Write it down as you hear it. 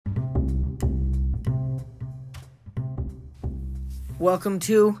Welcome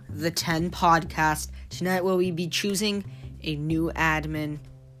to the 10 podcast. Tonight we'll be choosing a new admin.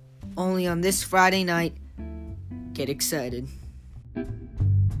 Only on this Friday night. Get excited.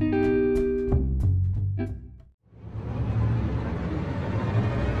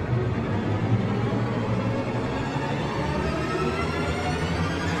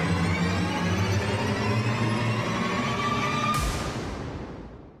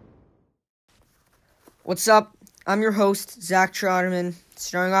 What's up? I'm your host, Zach Trotterman,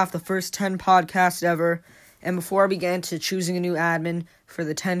 starting off the first 10 podcasts ever. And before I begin to choosing a new admin for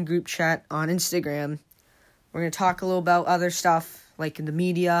the 10 group chat on Instagram, we're going to talk a little about other stuff like in the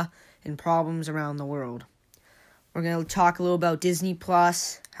media and problems around the world. We're going to talk a little about Disney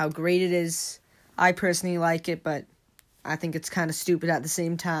Plus, how great it is. I personally like it, but I think it's kind of stupid at the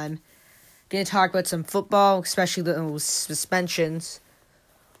same time. Going to talk about some football, especially those suspensions.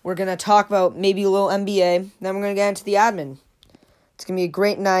 We're going to talk about maybe a little NBA. Then we're going to get into the admin. It's going to be a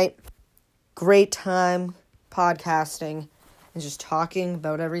great night, great time podcasting, and just talking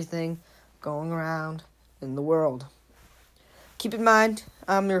about everything going around in the world. Keep in mind,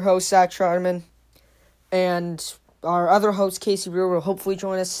 I'm your host, Zach Trotterman, and our other host, Casey Brewer, will hopefully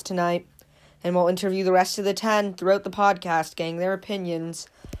join us tonight, and we'll interview the rest of the 10 throughout the podcast, getting their opinions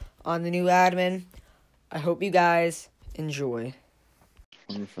on the new admin. I hope you guys enjoy.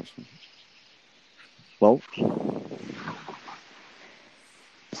 Well,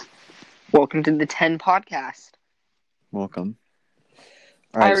 welcome to the 10 podcast. welcome.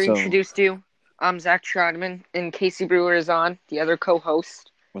 All right, I already introduced you. I'm Zach Trotterman, and Casey Brewer is on, the other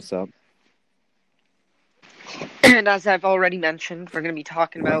co-host. What's up? And as I've already mentioned, we're going to be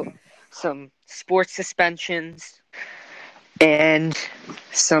talking about some sports suspensions and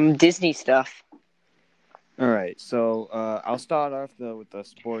some Disney stuff. All right, so I'll start off with the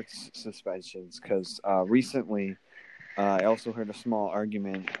sports suspensions because recently I also heard a small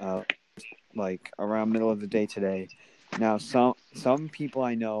argument like around middle of the day today. Now, some people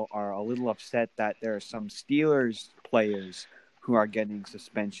I know are a little upset that there are some Steelers players who are getting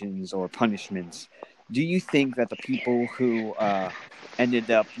suspensions or punishments. Do you think that the people who ended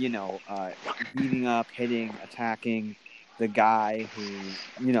up, beating up, hitting, attacking the guy who,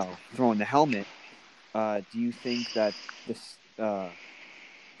 throwing the helmet, do you think that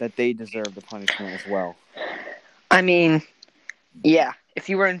that they deserve the punishment as well? I mean, yeah. If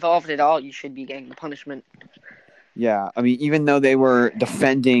you were involved at all, you should be getting the punishment. Yeah, I mean, even though they were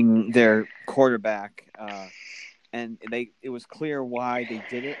defending their quarterback, and it was clear why they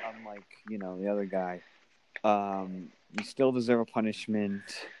did it, unlike, the other guy, you still deserve a punishment.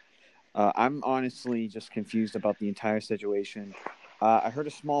 I'm honestly just confused about the entire situation. I heard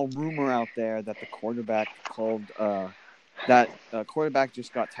a small rumor out there that the quarterback quarterback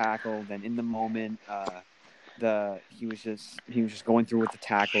just got tackled, and in the moment, he was just going through with the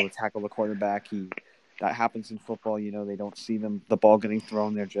tackle the quarterback. That happens in football. They don't see the ball getting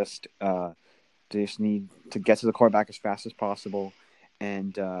thrown. They just need to get to the quarterback as fast as possible.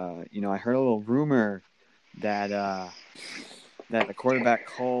 And I heard a little rumor that the quarterback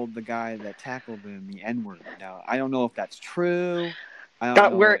called the guy that tackled him the N-word. Now, I don't know if that's true. I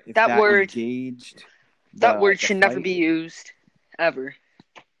don't know if that word engaged. That word should never be used, ever.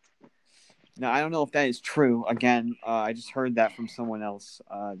 Now, I don't know if that is true. Again, I just heard that from someone else.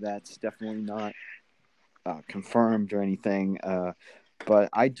 That's definitely not confirmed or anything. But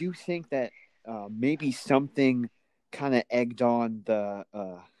I do think that maybe something kind of egged on the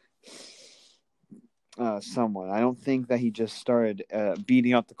someone. I don't think that he just started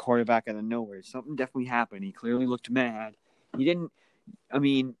beating up the quarterback out of nowhere. Something definitely happened. He clearly looked mad. He didn't. I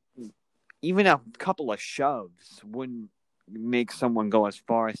mean, even a couple of shoves wouldn't make someone go as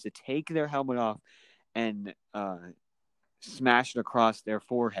far as to take their helmet off and smash it across their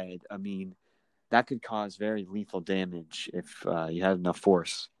forehead. I mean, that could cause very lethal damage if you had enough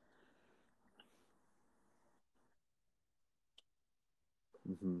force.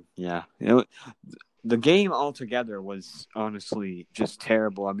 Mm-hmm. Yeah. The game altogether was honestly just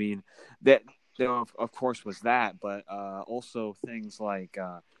terrible. I mean, there of course was that, but also things like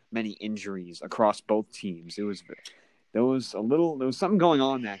many injuries across both teams. There was something going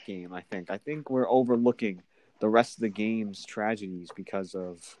on in that game. I think we're overlooking the rest of the game's tragedies because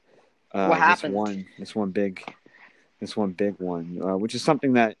of what happened? This one big one, which is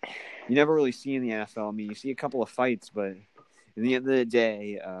something that you never really see in the NFL. I mean, you see a couple of fights, but in the end of the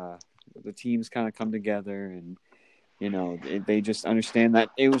day, the teams kind of come together and, they just understand that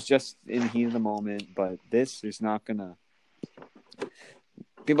it was just in the heat of the moment, but this is not going to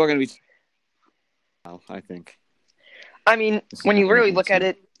 – people are going to be – I think. I mean, when you really look at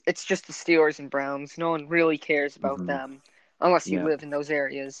it, it's just the Steelers and Browns. No one really cares about them. unless you Yeah. live in those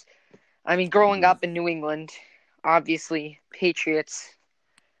areas. I mean, growing Mhm. up in New England, obviously, Patriots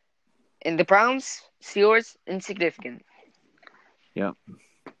and the Browns, Steelers, insignificant. Yeah.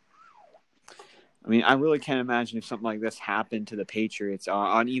 I mean, I really can't imagine if something like this happened to the Patriots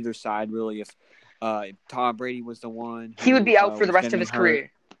on either side. Really, if Tom Brady was the one He would who be out for the was rest of getting his hurt,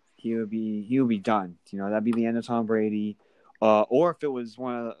 career. he would be done. That'd be the end of Tom Brady. Or if it was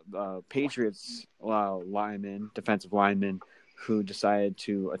one of the Patriots defensive linemen, who decided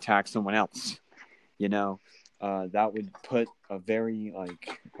to attack someone else, that would put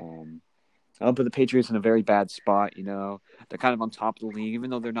I'll put the Patriots in a very bad spot. They're kind of on top of the league, even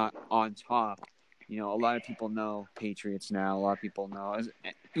though they're not on top. A lot of people know Patriots now. A lot of people know,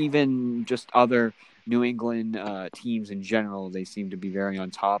 even just other New England teams in general. They seem to be very on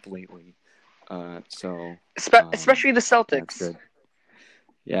top lately. Especially the That's Celtics. good.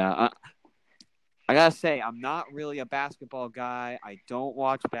 Yeah, I gotta say, I'm not really a basketball guy. I don't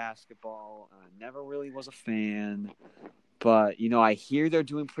watch basketball. Never really was a fan. But, I hear they're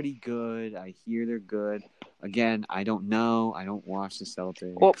doing pretty good. I hear they're good. Again, I don't know. I don't watch the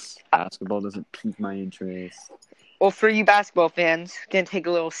Celtics. Well, Basketball doesn't pique my interest. Well, for you basketball fans, gonna take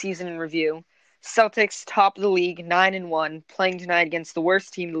a little season in review. Celtics top of the league, 9-1, playing tonight against the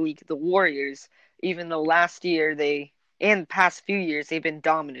worst team in the league, the Warriors. Even though last year and the past few years they've been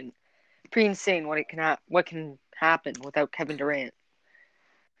dominant. Pretty insane what can happen without Kevin Durant.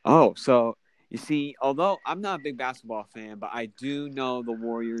 Oh, so you see, although I'm not a big basketball fan, but I do know the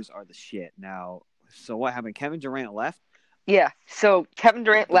Warriors are the shit. Now, so what happened? Kevin Durant left? Yeah, so Kevin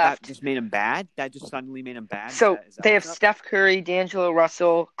Durant But that left. just made him bad? That just suddenly made him bad? So Is that they have what's up? Steph Curry, D'Angelo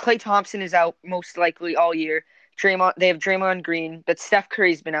Russell, Klay Thompson is out most likely all year. They have Draymond Green, but Steph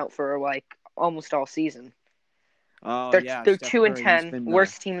Curry's been out for almost all season. Oh, They're yeah, they're Steph two and Curry. He's 10, been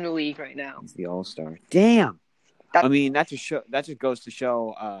worst team in the league right now. he's the All-Star. Damn. That- I mean, that just goes to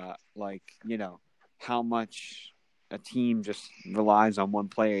show, how much a team just relies on one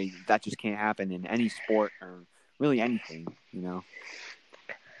player. That just can't happen in any sport or really anything.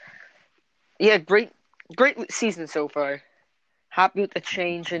 Yeah, great season so far. Happy with the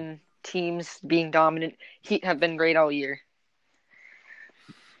change in teams being dominant. Heat have been great all year.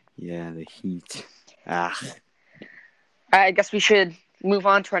 Yeah, the Heat. Ah. I guess we should move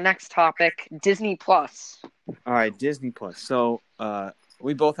on to our next topic, Disney Plus. All right, Disney Plus. So,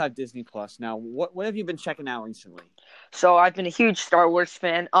 we both have Disney Plus. Now, what have you been checking out recently? So I've been a huge Star Wars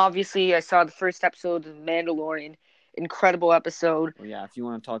fan. Obviously, I saw the first episode of Mandalorian. Incredible episode. Well, yeah, if you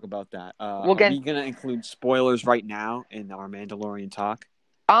want to talk about that, are We'll get we gonna include spoilers right now in our Mandalorian talk?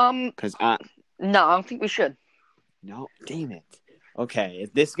 Because no, I don't think we should. no, damn it. Okay,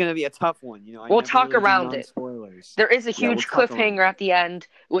 this is gonna be a tough one. We'll talk around it. Spoilers. There is a Yeah, huge we'll talk around cliffhanger at the end,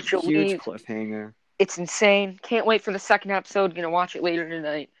 which will Huge leave. cliffhanger. It's insane. Can't wait for the second episode. Gonna watch it later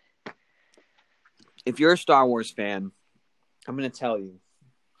tonight. If you're a Star Wars fan, I'm gonna tell you,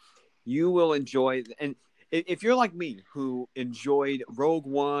 you will enjoy. And if you're like me, who enjoyed Rogue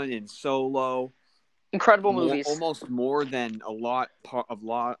One and Solo, Incredible movies. almost more than a lot of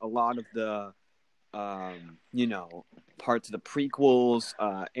the, parts of the prequels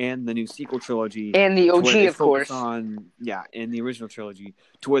and the new sequel trilogy, And the to where OG, they of focus course. and the original trilogy,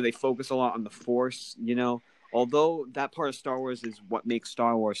 to where they focus a lot on the Force. Although that part of Star Wars is what makes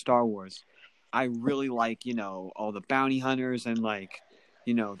Star Wars, I really like all the bounty hunters and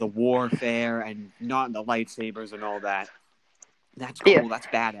the warfare and not the lightsabers and all that. That's cool. Yeah. That's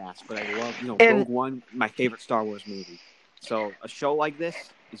badass. But I love, And- Rogue One, my favorite Star Wars movie. So a show like this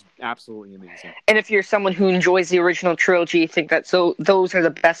is absolutely amazing. And if you're someone who enjoys the original trilogy, think that those are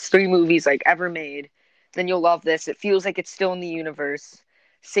the best 3 movies ever made, then you'll love this. It feels like it's still in the universe.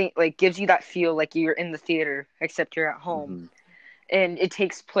 Gives you that feel like you're in the theater, except you're at home. Mm-hmm. And it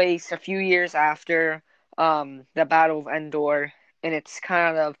takes place a few years after the Battle of Endor, and it's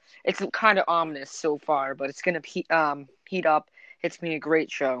kind of ominous so far, but it's gonna heat up. It's gonna be a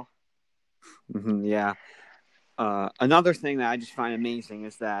great show. Mm-hmm, yeah. Another thing that I just find amazing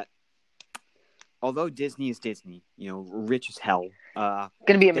is that although Disney is Disney, rich as hell, Gonna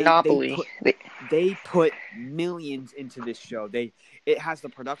be a monopoly. They put millions into this show. It has the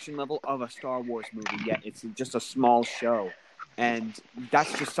production level of a Star Wars movie, yet it's just a small show. And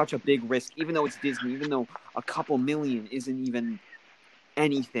that's just such a big risk, even though it's Disney, even though a couple million isn't even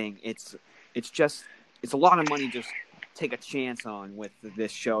anything. It's a lot of money just take a chance on with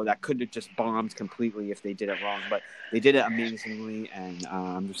this show that could have just bombed completely if they did it wrong. But they did it amazingly, and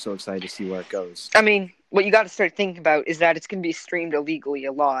I'm just so excited to see where it goes. I mean, what you got to start thinking about is that it's going to be streamed illegally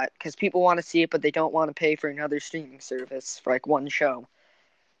a lot because people want to see it, but they don't want to pay for another streaming service for one show.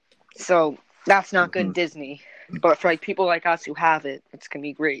 So that's not good, Disney. But for like people like us who have it, it's gonna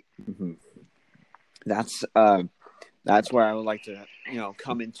be great. Mm-hmm. That's where I would like to,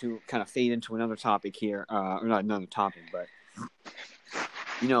 come into kind of fade into another topic here, or not another topic, but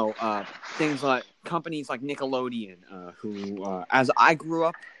things like companies like Nickelodeon, who, as I grew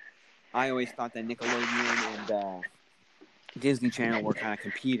up, I always thought that Nickelodeon and Disney Channel were kind of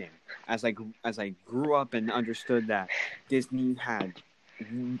competing. As I grew up and understood that Disney had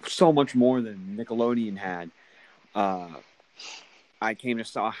so much more than Nickelodeon had, I came to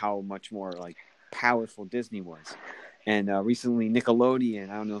saw how much more like powerful Disney was. And recently, Nickelodeon.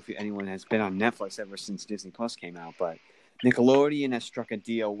 I don't know if anyone has been on Netflix ever since Disney Plus came out, but Nickelodeon has struck a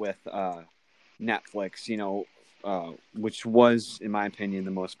deal with Netflix. Which was, in my opinion,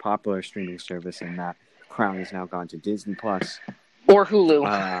 the most popular streaming service, and that crown has now gone to Disney Plus or Hulu.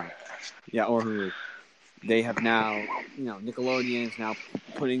 Or Hulu. They have now, Nickelodeon is now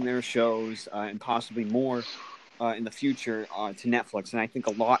putting their shows and possibly more in the future to Netflix, and I think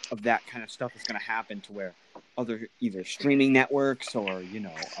a lot of that kind of stuff is going to happen to where other either streaming networks or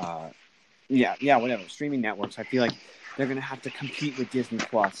whatever streaming networks. I feel like they're going to have to compete with Disney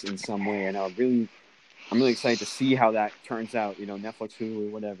Plus in some way, and I'm really excited to see how that turns out. Netflix,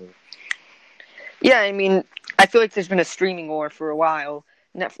 Hulu, whatever. Yeah, I mean, I feel like there's been a streaming war for a while.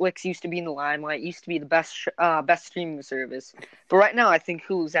 Netflix used to be in the limelight, used to be the best streaming service, but right now I think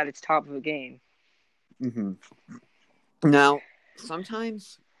Hulu's at its top of the game. Mm-hmm. Now,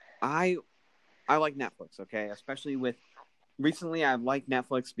 sometimes I like Netflix, okay? Especially with recently I've liked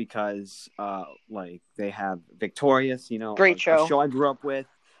Netflix because they have Victorious, great show. A show I grew up with,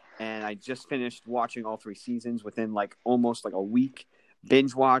 and I just finished watching all 3 seasons within almost a week.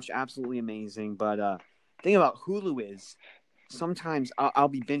 Binge watch, absolutely amazing. But the thing about Hulu is sometimes I'll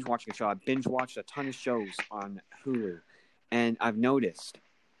be binge watching a show. I've binge watched a ton of shows on Hulu, and I've noticed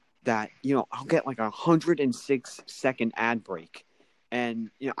that I'll get 106-second ad break, and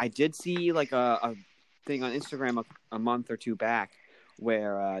I did see a thing on Instagram a month or 2 back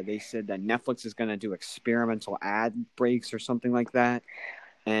where they said that Netflix is going to do experimental ad breaks or something like that,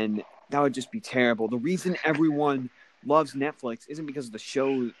 and that would just be terrible. The reason everyone loves Netflix isn't because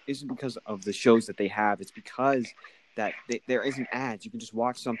of the shows that they have. It's because that there isn't ads. You can just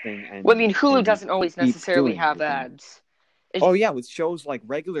watch something and. Well, I mean, Hulu doesn't always necessarily have ads. With shows like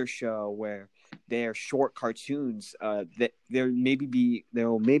Regular Show where they're short cartoons, that there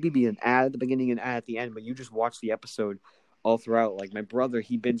will maybe be an ad at the beginning and an ad at the end, but you just watch the episode all throughout. Like my brother,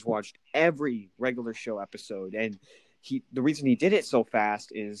 he binge watched every Regular Show episode, and the reason he did it so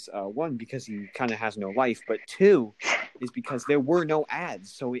fast is 1, because he kind of has no life, but 2 is because there were no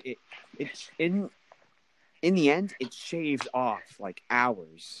ads. So it in the end it shaved off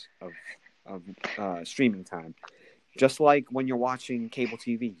hours of streaming time. Just like when you're watching cable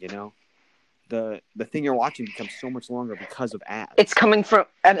TV, the thing you're watching becomes so much longer because of ads. It's coming from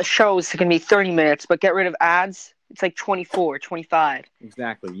at a show is going to be 30 minutes, but get rid of ads, it's 24, 25.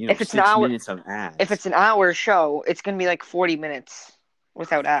 Exactly. If it's 6 minutes of ads. If it's an hour show, it's going to be 40 minutes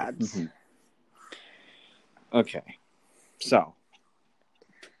without ads. Mm-hmm. Okay. So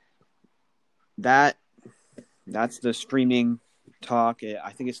that's the streaming talk.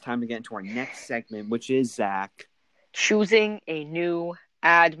 I think it's time to get into our next segment, which is Zach choosing a new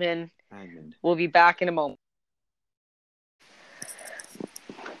admin. We'll be back in a moment.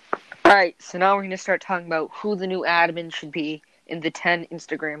 All right, so now we're going to start talking about who the new admin should be in the 10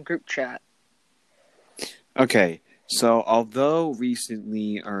 Instagram group chat. Okay, so although not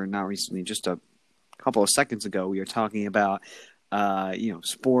recently, just a couple of seconds ago, we were talking about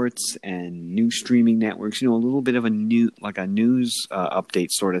sports and new streaming networks, a little bit of a news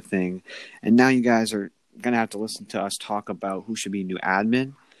update sort of thing, and now you guys are going to have to listen to us talk about who should be new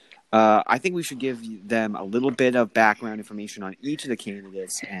admin. I think we should give them a little bit of background information on each of the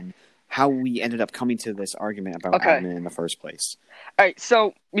candidates and how we ended up coming to this argument about admin in the first place. All right,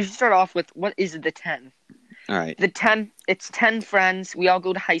 so we should start off with what is the 10? All right. The 10, it's 10 friends. We all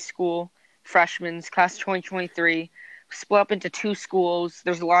go to high school, freshmen, class 2023. Split up into 2 schools.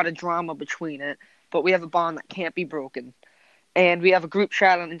 There's a lot of drama between it, but we have a bond that can't be broken. And we have a group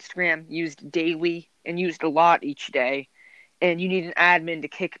chat on Instagram used daily and used a lot each day. And you need an admin to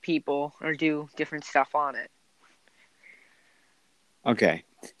kick people or do different stuff on it. Okay.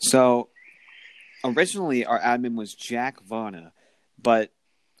 So originally our admin was Jack Vana, but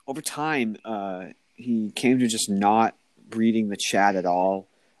over time he came to just not reading the chat at all.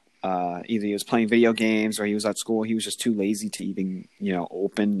 Either he was playing video games or he was at school. He was just too lazy to even,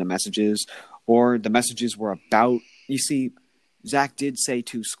 open the messages, or the messages were about, you see, Zach did say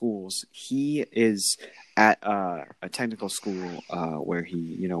 2 schools. He is at a technical school where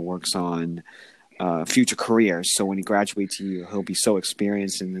he, works on future careers. So when he graduates, he'll be so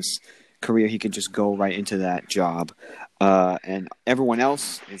experienced in this career, he could just go right into that job. And everyone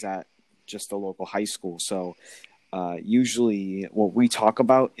else is at just the local high school. So usually what we talk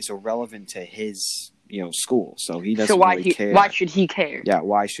about is irrelevant to his, school. So he doesn't really care. Why should he care? Yeah,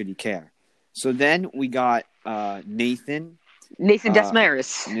 why should he care? So then we got Nathan. Nathan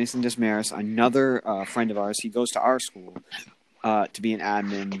Desmarais. Nathan Desmarais, another friend of ours. He goes to our school to be an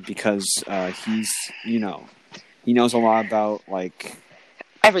admin because he's, he knows a lot about, like,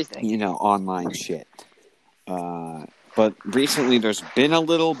 everything. Online shit. But recently there's been a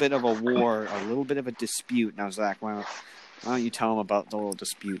little bit of a war, a little bit of a dispute. Now, Zach, why don't you tell him about the little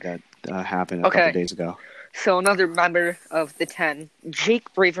dispute that happened a couple days ago? So another member of the 10,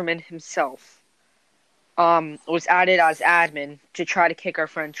 Jake Braverman himself, was added as admin to try to kick our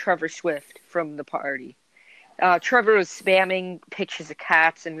friend Trevor Swift from the party. Trevor was spamming pictures of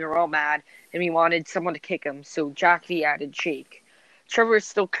cats, and we were all mad, and we wanted someone to kick him, so Jack V added Jake. Trevor is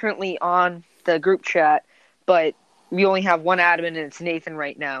still currently on the group chat, but we only have one admin, and it's Nathan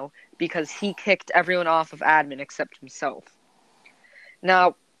right now, because he kicked everyone off of admin except himself.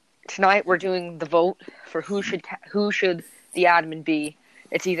 Now, tonight we're doing the vote for who should the admin be.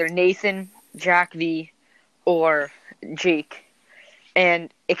 It's either Nathan, Jack V, or Jake.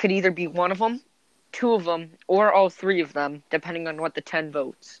 And it could either be one of them, two of them, or all three of them, depending on what the 10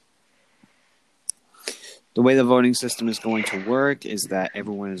 votes. The way the voting system is going to work is that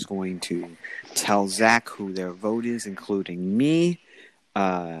everyone is going to tell Zach who their vote is, including me.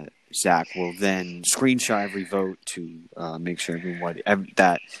 Zach will then screenshot every vote to make sure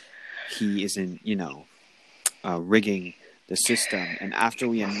that he isn't, rigging the system. And after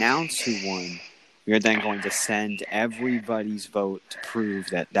we announce who won, we are then going to send everybody's vote to prove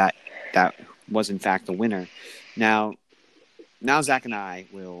that was in fact the winner. Now Zach and I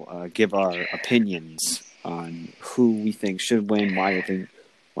will give our opinions on who we think should win, why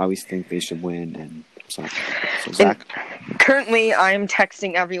we think they should win, and so Zach. And currently, I am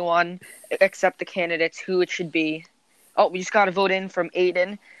texting everyone except the candidates who it should be. Oh, we just got a vote in from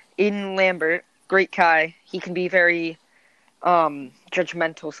Aiden Lambert, great guy. He can be very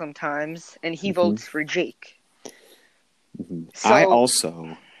judgmental sometimes, and he votes for Jake. Mm-hmm. So, I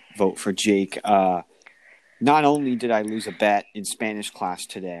also vote for Jake. Not only did I lose a bet in Spanish class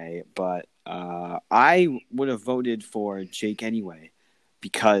today, but I would have voted for Jake anyway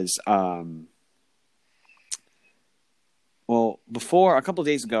because, before a couple of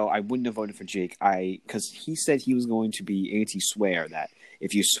days ago, I wouldn't have voted for Jake. Because he said he was going to be anti-swear, that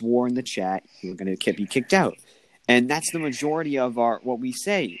if you swore in the chat, you were going to be kicked out. And that's the majority of what we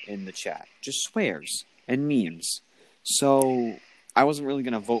say in the chat, just swears and memes. So I wasn't really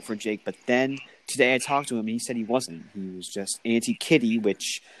going to vote for Jake, but then today I talked to him, and he said he wasn't. He was just anti-Kitty,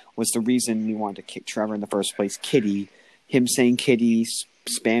 which was the reason we wanted to kick Trevor in the first place. Kitty, him saying Kitty,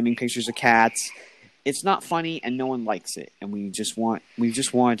 spamming pictures of cats. It's not funny, and no one likes it, and we just wanted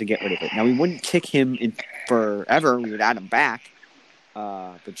to get rid of it. Now, we wouldn't kick him in forever. We would add him back.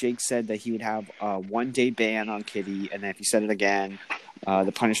 But Jake said that he would have a 1-day ban on Kitty, and then if he said it again,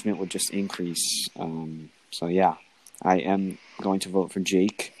 the punishment would just increase. So, yeah, I am going to vote for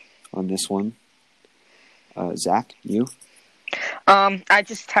Jake on this one. Zach, you? I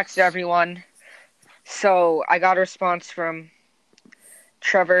just texted everyone. So I got a response from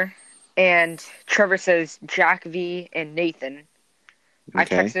Trevor, and Trevor says Jack V and Nathan.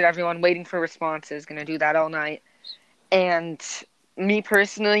 Okay. I texted everyone waiting for responses. Going to do that all night. And me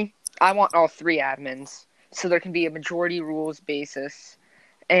personally, I want all three admins, so there can be a majority rules basis,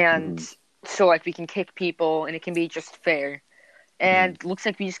 and so like we can kick people, and it can be just fair. And looks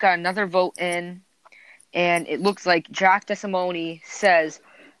like we just got another vote in, and it looks like Jack DeSimone says,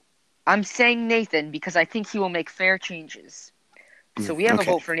 "I'm saying Nathan because I think he will make fair changes." So we have a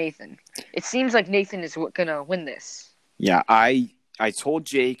vote for Nathan. It seems like Nathan is gonna win this. Yeah, I told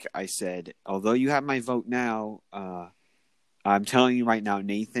Jake, I said, although you have my vote now, I'm telling you right now,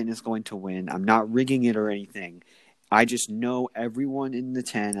 Nathan is going to win. I'm not rigging it or anything. I just know everyone in the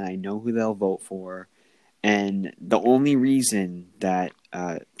 10, and I know who they'll vote for. And the only reason that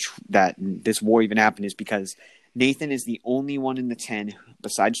that this war even happened is because Nathan is the only one in the 10,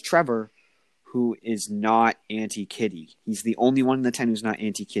 besides Trevor, who is not anti-Kitty. He's the only one in the 10 who's not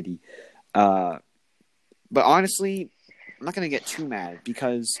anti-Kitty. But honestly, I'm not going to get too mad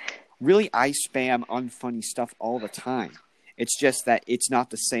because really I spam unfunny stuff all the time. It's just that it's not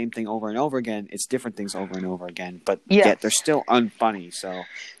the same thing over and over again. It's different things over and over again. But yet they're still unfunny. So,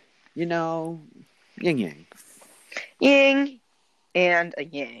 yin yang. Yin and a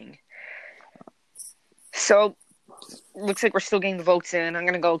yang. So, looks like we're still getting the votes in. I'm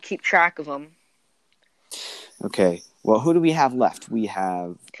going to go keep track of them. Okay. Well, who do we have left? We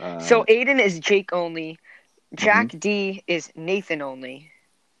have. So Aiden is Jake only. Jack Mhm. D is Nathan only.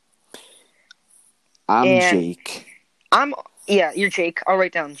 I'm And Jake. you're Jake. I'll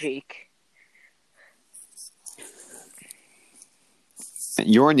write down Jake.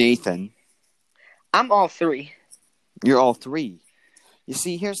 You're Nathan. I'm all three. You're all three. You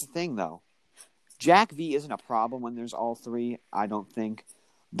see, here's the thing, though. Jack V isn't a problem when there's all three, I don't think.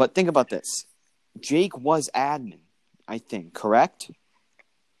 But think about this. Jake was admin, I think, correct?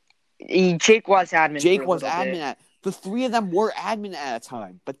 Jake was admin for Jake a was little admin bit. the three of them were admin at a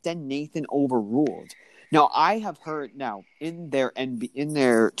time, but then Nathan overruled. Now I have heard in their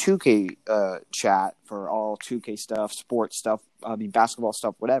 2K chat for all 2K stuff, sports stuff, basketball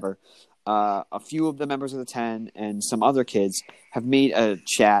stuff, whatever. A few of the members of the 10 and some other kids have made a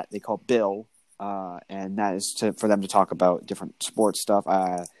chat they call Bill, and that is for them to talk about different sports stuff.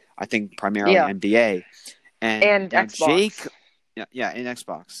 I think primarily Yeah. NBA. And now Xbox. Jake, yeah, in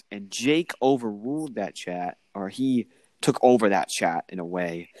Xbox, and Jake overruled that chat, or he took over that chat in a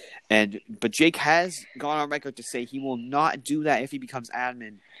way. But Jake has gone on record to say he will not do that if he becomes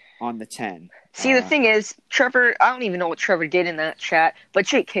admin on the 10. See, the thing is, Trevor. I don't even know what Trevor did in that chat, but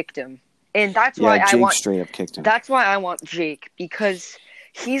Jake kicked him, and that's why Jake straight up kicked him. That's why I want Jake, because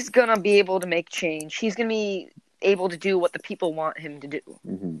he's gonna be able to make change. He's gonna be able to do what the people want him to do.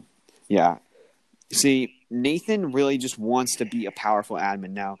 Mm-hmm. Yeah. See, Nathan really just wants to be a powerful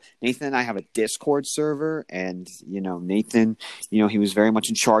admin now. Nathan and I have a Discord server, and Nathan, he was very much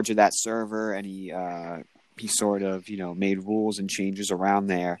in charge of that server, and he sort of made rules and changes around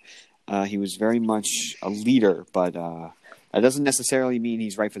there. He was very much a leader, but that doesn't necessarily mean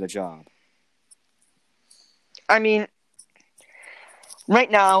he's right for the job. I mean, right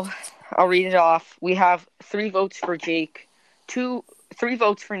now, I'll read it off. We have 3 votes for Jake, 3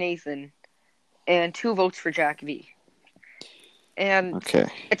 votes for Nathan, and 2 votes for Jack V. And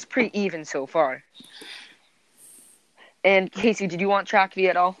It's pretty even so far. And Casey, did you want Jack V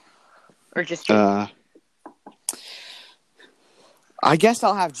at all? Or just Jake? I guess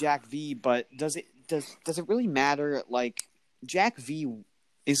I'll have Jack V, but does it really matter? Like, Jack V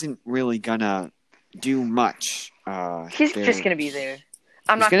isn't really gonna do much. He's just gonna be there.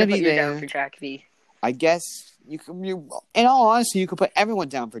 I'm not gonna put you down for Jack V. I guess in all honesty, you could put everyone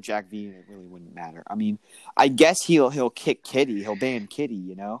down for Jack V, and it really wouldn't matter. I mean, I guess he'll kick Kitty, he'll ban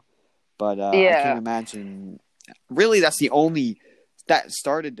Kitty, but I can't imagine. Really, that's the only that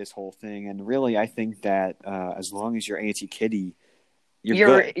started this whole thing, and really, I think that as long as you're anti-Kitty, you're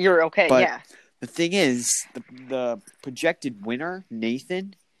good. You're okay. But yeah. The thing is, the projected winner,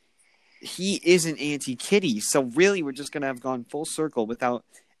 Nathan, he isn't anti-Kitty, so really, we're just gonna have gone full circle without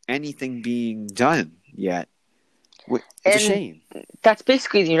anything being done yet. It's a shame. That's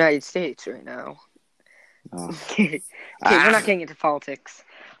basically the United States right now. Okay, we're not getting into politics.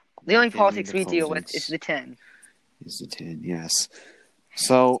 The only politics we deal with is the 10. Is the 10, yes.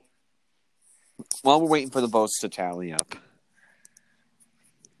 So, while we're waiting for the votes to tally up,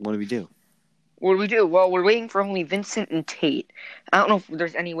 what do we do? What do we do? Well, we're waiting for only Vincent and Tate. I don't know if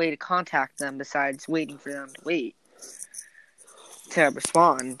there's any way to contact them besides waiting for them to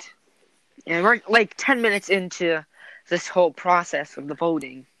respond. And we're like 10 minutes into this whole process of the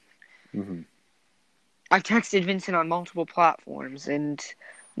voting. Mm-hmm. I've texted Vincent on multiple platforms and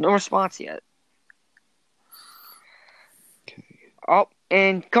no response yet. Okay. Oh,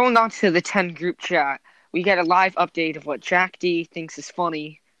 and going on to the 10 group chat, we get a live update of what Jack D thinks is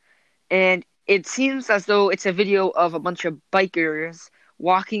funny. And it seems as though it's a video of a bunch of bikers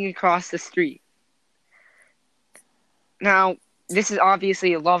walking across the street. Now, this is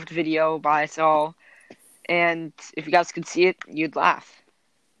obviously a loved video by us all, and if you guys could see it, you'd laugh.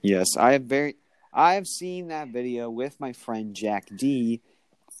 Yes, I have seen that video with my friend Jack D,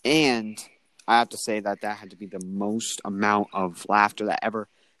 and I have to say that had to be the most amount of laughter that ever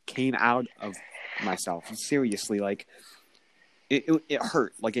came out of myself. And seriously, like it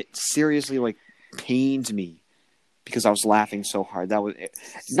hurt. Like, it seriously pained me because I was laughing so hard. That was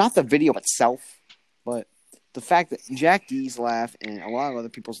not the video itself, but the fact that Jack D's laugh and a lot of other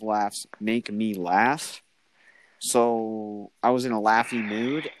people's laughs make me laugh. So I was in a laughing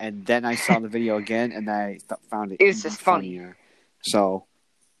mood, and then I saw the video again, and I found it was just funnier. So,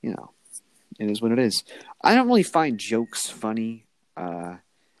 it is what it is. I don't really find jokes funny.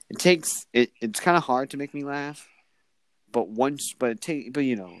 It's kind of hard to make me laugh. But there's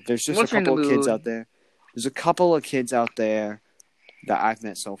just a couple of kids out there. There's a couple of kids out there that I've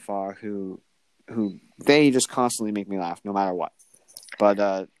met so far who they just constantly make me laugh no matter what.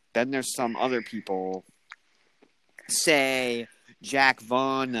 But then there's some other people, say Jack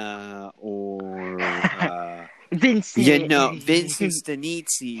Vaughn or Vincent. Vincent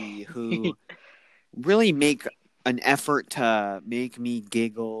Stanizzi, who really make an effort to make me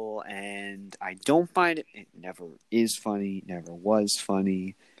giggle, and I don't find it never is funny, never was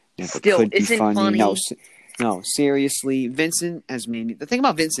funny, never Still could be isn't funny. funny. No, seriously, Vincent has made me. The thing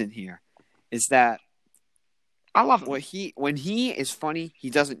about Vincent here is that I love him. when he is funny, he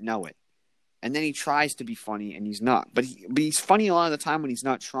doesn't know it, and then he tries to be funny, and he's not. But he's funny a lot of the time when he's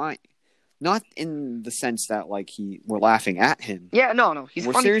not trying. Not in the sense that we're laughing at him. Yeah, no, he's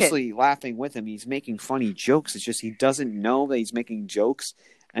we're funny seriously kid. laughing with him. He's making funny jokes. It's just he doesn't know that he's making jokes,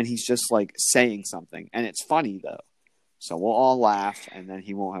 and he's just saying something, and it's funny though. So we'll all laugh, and then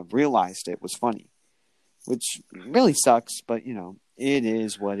he won't have realized it was funny, which really sucks. But it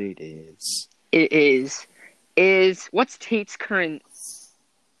is what it is. It is. What's Tate's current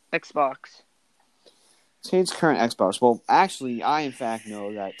Xbox? Tate's current Xbox. Well, actually, I in fact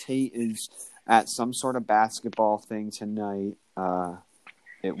know that Tate is at some sort of basketball thing tonight.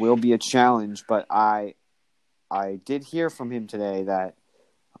 It will be a challenge, but I did hear from him today that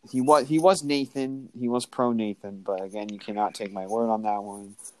he was Nathan. He was pro Nathan, but again, you cannot take my word on that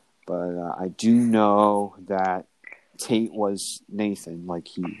one. But I do know that Tate was Nathan.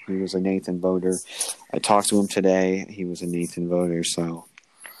 He was a Nathan voter. I talked to him today. He was a Nathan voter, so.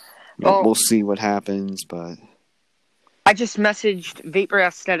 We'll see what happens, but... I just messaged Vapor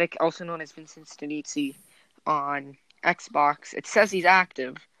Aesthetic, also known as Vincent Stanizzi, on Xbox. It says he's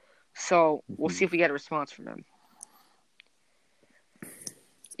active, so we'll see if we get a response from him.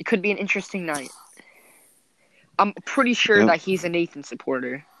 It could be an interesting night. I'm pretty sure that he's a Nathan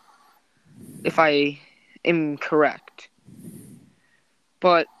supporter, if I am correct.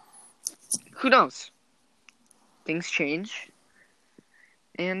 But, who knows? Things change,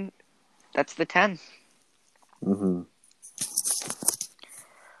 and... that's the 10. Mm-hmm.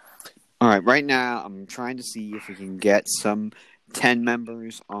 All right, right now I'm trying to see if we can get some 10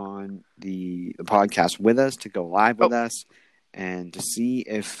 members on the podcast with us to go live with us, and to see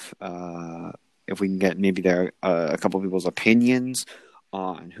if we can get maybe a couple of people's opinions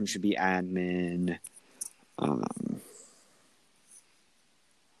on who should be admin.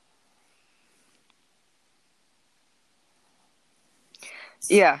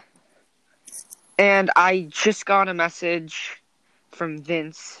 Yeah. And I just got a message from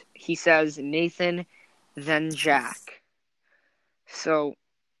Vince. He says Nathan, then Jack. So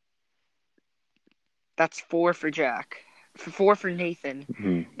that's 4 for Jack. 4 for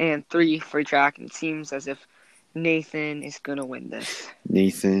Nathan, and 3 for Jack. And it seems as if Nathan is going to win this.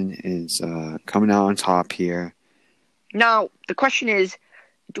 Nathan is coming out on top here. Now, the question is,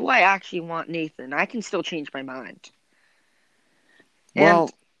 do I actually want Nathan? I can still change my mind. Well,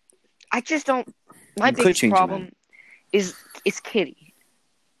 and I just don't... My biggest problem is Kitty.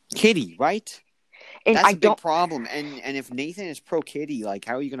 Kitty, right? And that's a big problem. And if Nathan is pro Kitty,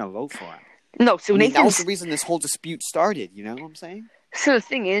 how are you going to vote for him? No, so Nathan... that was the reason this whole dispute started, you know what I'm saying? So the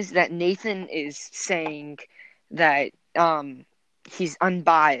thing is that Nathan is saying that he's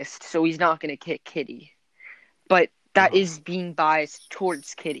unbiased, so he's not going to kick Kitty. But that is being biased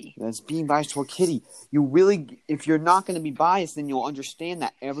towards Kitty. That's being biased toward Kitty. You really, if you're not going to be biased, then you'll understand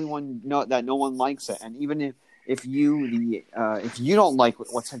that that no one likes it. And even if you don't like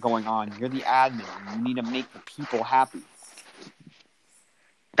what's going on, you're the admin. And you need to make the people happy.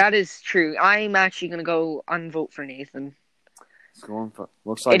 That is true. I'm actually going to go unvote for Nathan.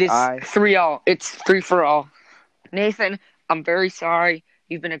 Looks like it is 3-all. It's 3 for all. Nathan, I'm very sorry.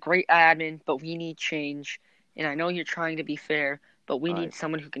 You've been a great admin, but we need change. And I know you're trying to be fair, but we need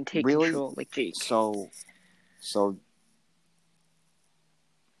someone who can take control like Jake. So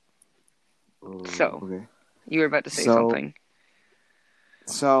okay. You were about to say something.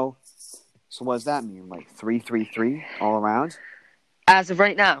 So what does that mean? 3-3-3 all around? As of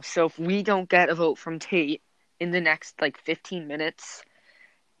right now. So if we don't get a vote from Tate in the next 15 minutes,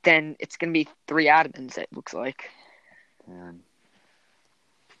 then it's going to be 3 admins, it looks like. Man.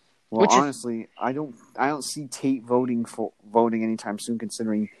 Well, honestly, I don't see Tate voting anytime soon,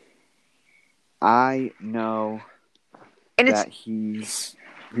 considering I know that he's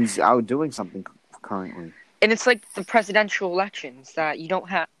out doing something currently. And it's like the presidential elections that you don't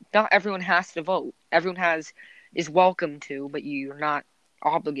have. Not everyone has to vote. Everyone is welcome to, but you're not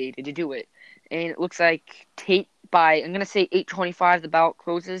obligated to do it. And it looks like Tate I'm going to say 8:25 the ballot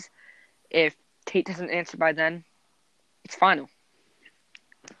closes. If Tate doesn't answer by then, it's final.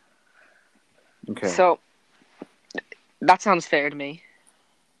 Okay. So that sounds fair to me.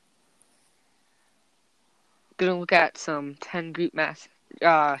 Gonna look at some 10 group messages.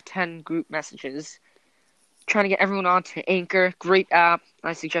 Trying to get everyone on to Anchor. Great app.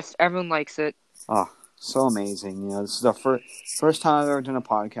 I suggest everyone likes it. Oh, So amazing. This is the first time I've ever done a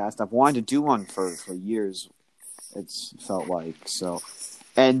podcast. I've wanted to do one for years. It's felt like so.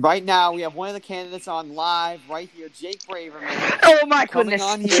 And right now we have one of the candidates on live right here, Jake Braverman. Oh my coming goodness,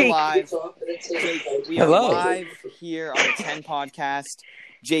 on here Jake. live. Jake, we are live here on the 10 podcast.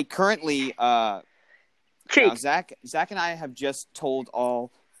 Jake, currently, Jake. now Zach and I have just told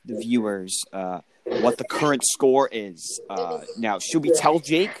all the viewers what the current score is. Now, should we tell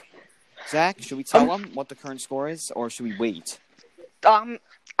Jake? Zach, should we tell him what the current score is, or should we wait?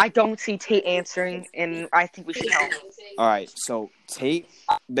 I don't see Tate answering, and I think we should tell him. All right, so Tate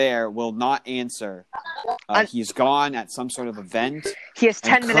Bear will not answer. He's gone at some sort of event. He has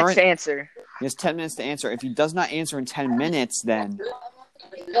 10 minutes to answer. He has 10 minutes to answer. If he does not answer in 10 minutes, then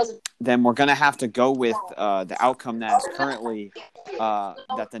we're going to have to go with the outcome that is currently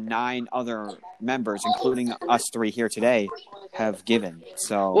that the 9 other members, including us 3 here today, have given.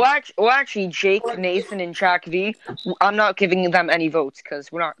 So, well, actually, Jake, Nathan, and Jack V, I'm not giving them any votes because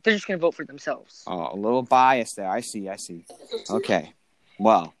they're just going to vote for themselves. Oh, a little bias there. I see. Okay.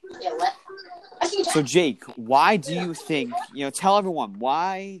 Well. So, Jake, why do you think, tell everyone,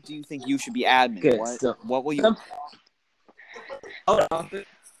 why do you think you should be admin? Good. What will you...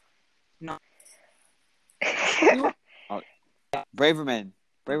 No. Braverman,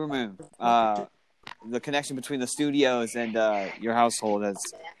 the connection between the studios and your household has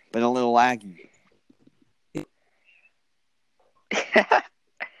been a little laggy.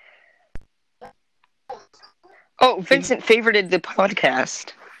 Oh, Vincent favorited the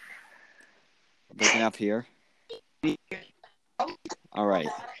podcast. Looking up here. All right.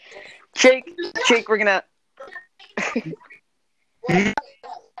 Jake, we're gonna...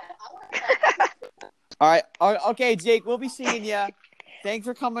 All right. Okay, Jake, we'll be seeing you. Thanks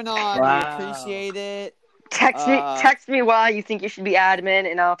for coming on. Wow. We appreciate it. Text me why you think you should be admin,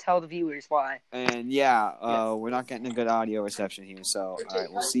 and I'll tell the viewers why. And we're not getting a good audio reception here, so all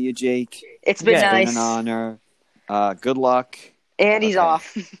right, we'll see you, Jake. It's been nice. It's been an honor. Good luck. And he's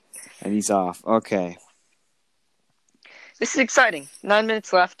off. And he's off. Okay. This is exciting. 9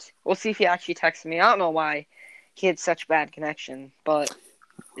 minutes left. We'll see if he actually texts me. I don't know why he had such bad connection, but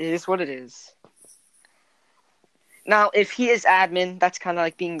it is what it is. Now, if he is admin, that's kind of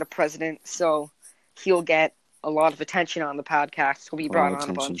like being the president, so he'll get a lot of attention on the podcast. He'll be brought on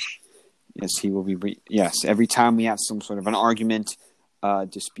a bunch. Yes, he will be. Yes, every time we have some sort of an argument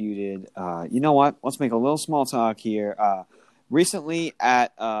disputed. You know what? Let's make a little small talk here. Recently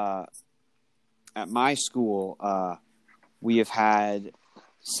at my school, we have had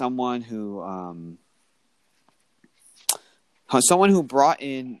someone who brought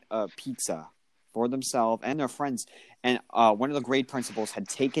in pizza for themselves and their friends, and one of the grade principals had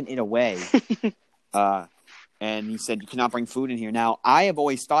taken it away, and he said, "You cannot bring food in here." Now, I have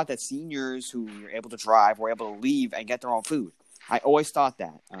always thought that seniors who were able to drive were able to leave and get their own food. I always thought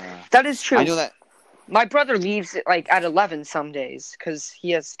that. That is true. I know that. My brother leaves at 11 some days because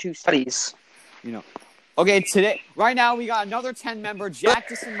he has 2 studies. Okay, right now we got another 10-member, Jack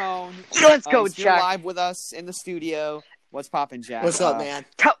DeSimone. Let's go, he's Jack. Here live with us in the studio. What's poppin', Jack? What's up, man?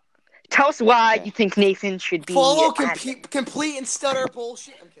 Tell us why you think Nathan should be... Follow complete and stutter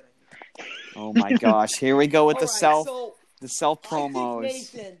bullshit. I'm kidding. Oh my gosh, here we go with the self promos. I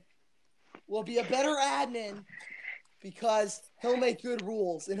think Nathan will be a better admin because he'll make good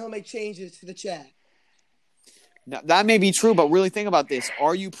rules and he'll make changes to the chat. Now, that may be true, but really think about this.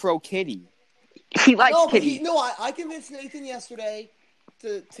 Are you pro Kitty? He likes Kitty. I convinced Nathan yesterday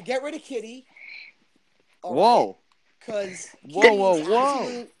to get rid of Kitty. Whoa. Because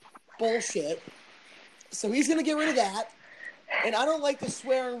whoa. Bullshit. So he's going to get rid of that. And I don't like the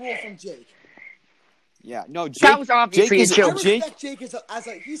swearing rule from Jake. Yeah, no, Jake. That was obviously a joke. I respect Jake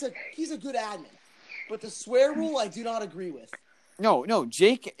he's a good admin. But the swear rule I do not agree with. No,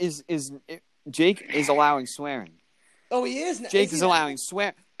 Jake is allowing swearing. Oh, he is now. Jake is allowing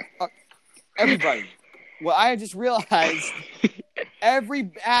swear. Everybody. Well, I just realized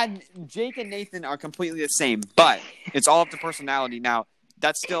Jake and Nathan are completely the same, but it's all up to personality. Now,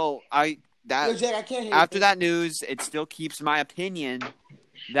 that's still Jake, I can't hear after that news, it still keeps my opinion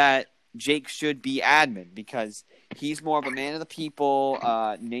that Jake should be admin because he's more of a man of the people.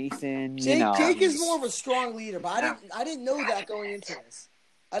 Nathan, Jake is more of a strong leader, but I didn't know that going into this.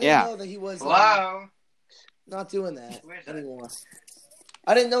 I didn't know that he was not doing that anymore.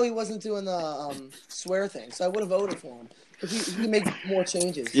 I didn't know he wasn't doing the swear thing, so I would have voted for him. But he can make more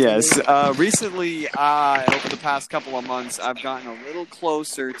changes. Yes. Recently, over the past couple of months, I've gotten a little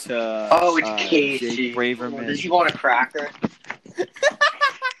closer to it's Casey. Jake Braverman. Does he want a cracker? Did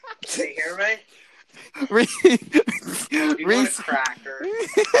you hear me? You want a cracker?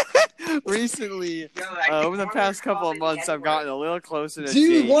 recently, over the past couple of months, I've gotten a little closer to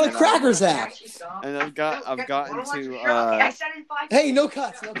Dude, Jake. want a Cracker Zach? And I've gotten to Hey, no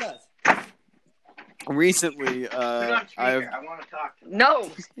cuts, no cuts. recently. I want to talk. No.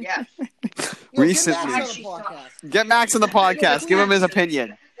 Yes. Recently, Get Max on the podcast. get Max on the podcast. Give him his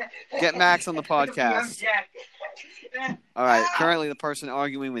opinion. Get Max on the podcast. All right. Currently, the person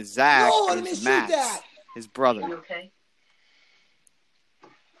arguing with Zach is Max, his brother. Okay.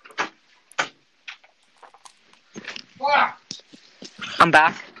 I'm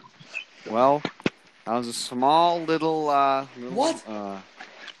back. Well, that was a small little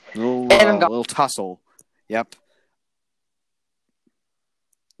little tussle. Yep.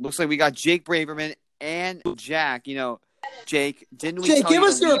 Looks like we got Jake Braverman and Jack. You know, Jake, didn't we Jake, tell give you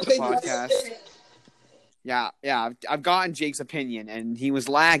us to your leave the opinion. podcast? Yeah. I've gotten Jake's opinion, and he was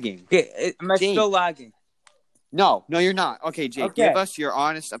lagging. Okay, am I still lagging? No, you're not. Okay, Jake, give us your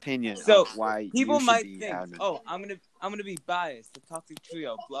honest opinion of why people you should might be think, admin. "Oh, I'm gonna be biased. The Toxic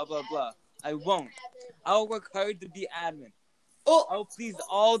Trio, blah blah blah." I won't. I'll work hard to be admin. I'll please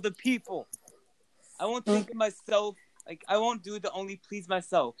all the people. I won't think of myself. Like, I won't do it to only please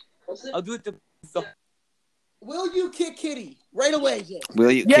myself. I'll do it to please the... Will you kick Kitty right away, Jake?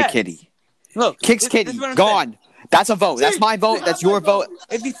 Will you kick Kitty? Look, Kicks Kitty. Gone. That's a vote. That's my vote. That's your vote.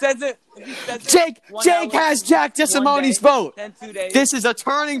 If he says it, Jake has Jack DeSimone's vote. Then 2 days. This is a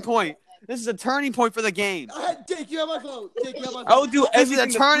turning point. This is a turning point for the game. Jake, you have my vote. I will do This is a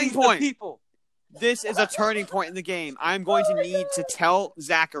everything turning to please point. the people. This is a turning point in the game. I'm going to need to tell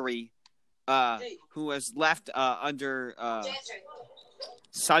Zachary, who was left under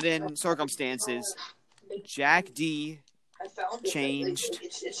sudden circumstances, Jack D changed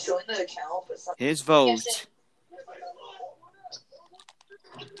his vote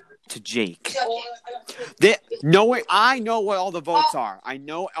to Jake. I know what all the votes are. I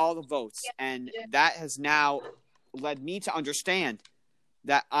know all the votes, and that has now led me to understand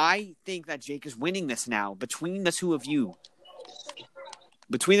that I think that Jake is winning this now between the two of you.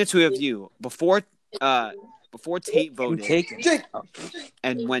 Before Tate voted,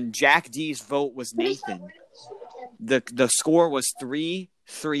 and when Jack D's vote was Nathan, the score was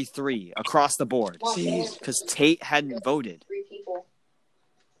 3-3 across the board because Tate hadn't voted.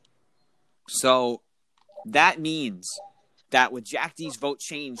 So that means that with Jack D's vote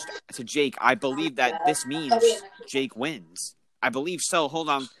changed to Jake, I believe that this means Jake wins. I believe so. Hold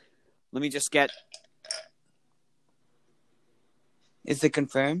on. Let me just get... Is it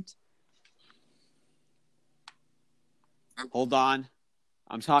confirmed? Hold on.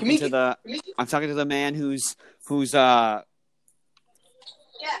 I'm talking to the man who's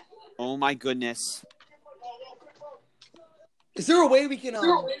oh my goodness. Is there a way we can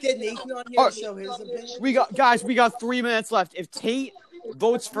get Nathan on here to show his opinion? We got 3 minutes left. If Tate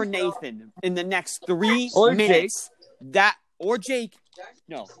votes for Nathan in the next 3 minutes, Jake.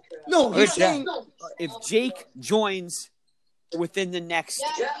 No, he's saying if Jake joins within the next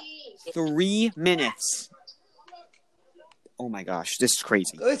 3 minutes. Oh my gosh, this is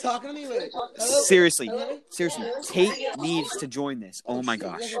crazy. Are they talking to me? Wait. Seriously, Tate needs to join this. Oh my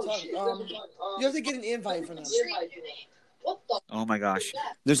gosh. You have to get an invite from them. Oh my gosh.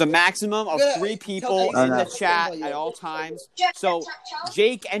 There's a maximum of 3 people in the chat at all times. So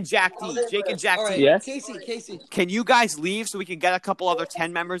Jake and Jack D. Right. Yes. Casey. Can you guys leave so we can get a couple other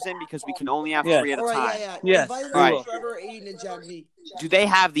 10 members in because we can only have 3 at a time? Yes. Invite All right. Trevor, Aiden, and Jack V. Do they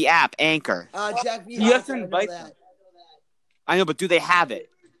have the app Anchor? Jack V. You have to invite them. I know, but do they have it?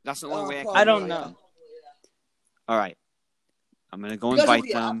 That's the only way I can. I don't know. All right. I'm going to go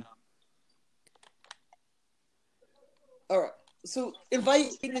invite them. All right. So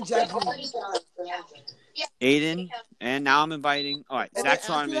invite Aiden and Jack V. Aiden, and now I'm inviting. All right, Zach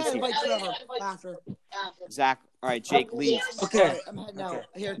Tronim is here. Invite Trevor after. Zach, all right, Jake, leave. Okay. All right, I'm heading out.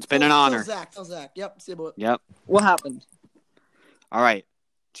 Here, it's been an honor. Tell Zach. Yep, say what. Yep. What happened? All right.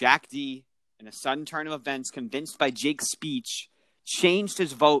 Jack D, in a sudden turn of events, convinced by Jake's speech, changed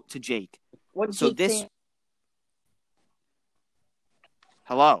his vote to Jake. What so this. Think?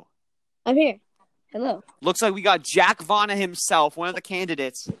 Hello. I'm here. Hello. Looks like we got Jack Vonna himself, one of the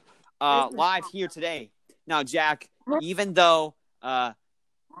candidates, live here today. Now, Jack, even though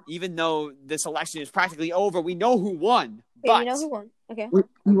this election is practically over, we know who won. But we know who won. Okay.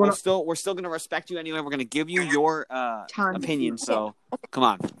 We're still going to respect you anyway. We're going to give you your opinion. So, come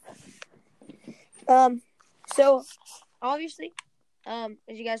on. So obviously, as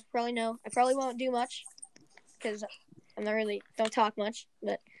you guys probably know, I probably won't do much because I'm not really don't talk much,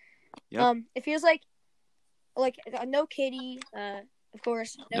 but. Yep. It feels like no Kitty, of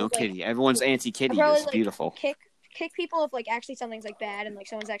course. No Kitty. Everyone's anti-Kitty. It's beautiful. Kick kick people if like actually something's like bad and like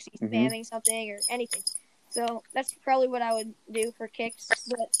someone's actually spamming something or anything. So that's probably what I would do for kicks.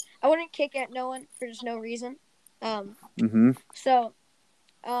 But I wouldn't kick at no one for just no reason. So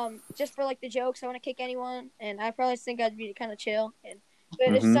just for like the jokes, I want to kick anyone, and I probably think I'd be kind of chill.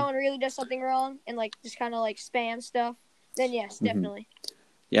 But if someone really does something wrong and like just kind of like spam stuff, then yes, definitely.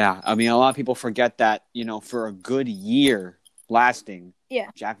 Yeah, I mean, a lot of people forget that, you know, for a good year lasting,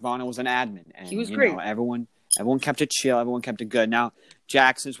 Jack Varner was an admin, and he was great. Know, everyone kept it chill, everyone kept it good. Now,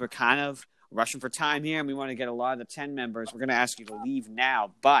 Jack, since we're kind of rushing for time here, and we want to get a lot of the 10 members, we're going to ask you to leave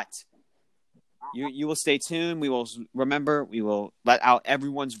now, but you will stay tuned. We will let out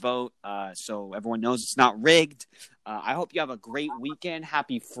everyone's vote, so everyone knows it's not rigged. I hope you have a great weekend.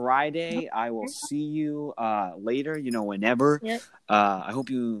 Happy Friday. I will see you later, you know, whenever. Yep. I hope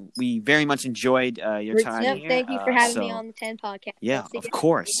we very much enjoyed your time here. Thank you for having me on the 10 podcast. Yeah, of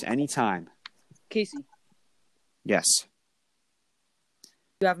course. Anytime. Casey. Yes.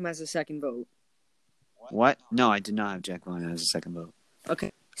 You have him as a second vote. What? No, I did not have Jack Varner as a second vote.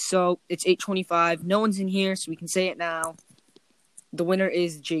 Okay. So it's 8:25. No one's in here, so we can say it now. The winner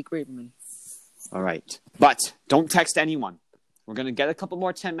is Jake Braverman. All right. But don't text anyone. We're going to get a couple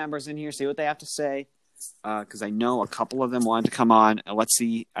more 10 members in here, see what they have to say, because I know a couple of them wanted to come on. Let's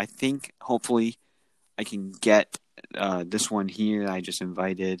see. I think, hopefully, I can get this one here I just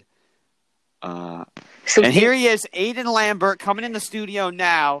invited. Here he is, Aiden Lambert, coming in the studio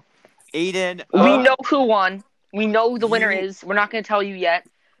now. Aiden. We know who won. We know who the winner is. We're not going to tell you yet.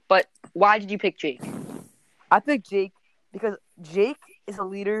 But why did you pick Jake? I picked Jake because Jake is a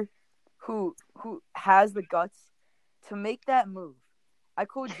leader who has the guts to make that move. I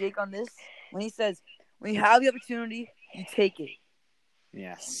quote Jake on this when he says, "When you have the opportunity, you take it."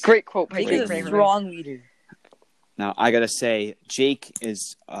 Yes. Great quote. Jake is a strong leader. Now, I got to say, Jake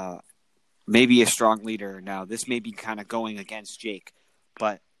is maybe a strong leader. Now, this may be kind of going against Jake,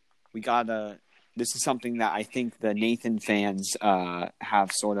 but this is something that I think the Nathan fans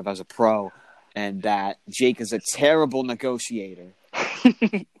have sort of as a pro, and that Jake is a terrible negotiator.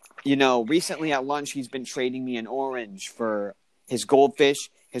 You know, recently at lunch, he's been trading me an orange for his goldfish,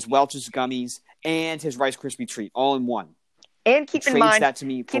 his Welch's gummies, and his Rice Krispie treat, all in one. And keep in mind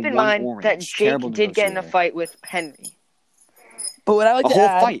that Jake did get in a fight with Henry. But what I like to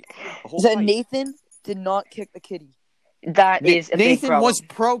add is that fight. Nathan did not kick the kitty. That is a big problem. Nathan was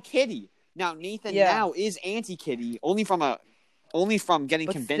pro kitty. Now Nathan now is anti kitty, only from getting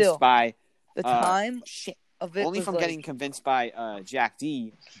convinced by the time of it. Only from getting convinced by Jack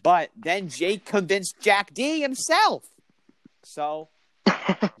D. But then Jake convinced Jack D himself. So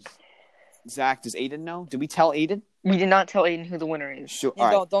Zach, does Aiden know? Did we tell Aiden? We did not tell Aiden who the winner is. Sure.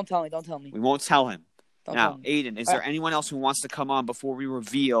 Yeah, don't tell me. We won't tell him. Now, Aiden, is there anyone else who wants to come on before we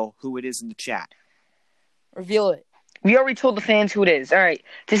reveal who it is in the chat? Reveal it. We already told the fans who it is. All right.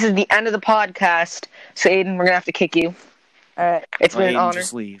 This is the end of the podcast. So, Aiden, we're going to have to kick you. All right. It's been an honor.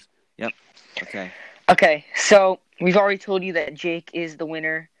 Just leave. Yep. Okay. Okay. So, we've already told you that Jake is the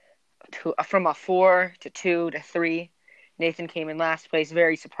winner from a 4 to 2 to 3. Nathan came in last place,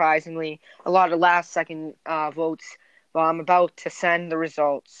 very surprisingly. A lot of last-second votes. Well, I'm about to send the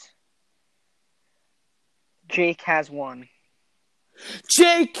results. Jake has won.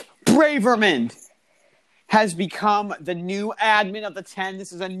 Jake Braverman has become the new admin of the 10.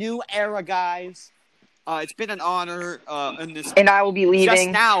 This is a new era, guys. It's been an honor. And I will be leaving. Just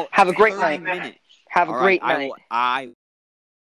now. Have a great night. Have a great night.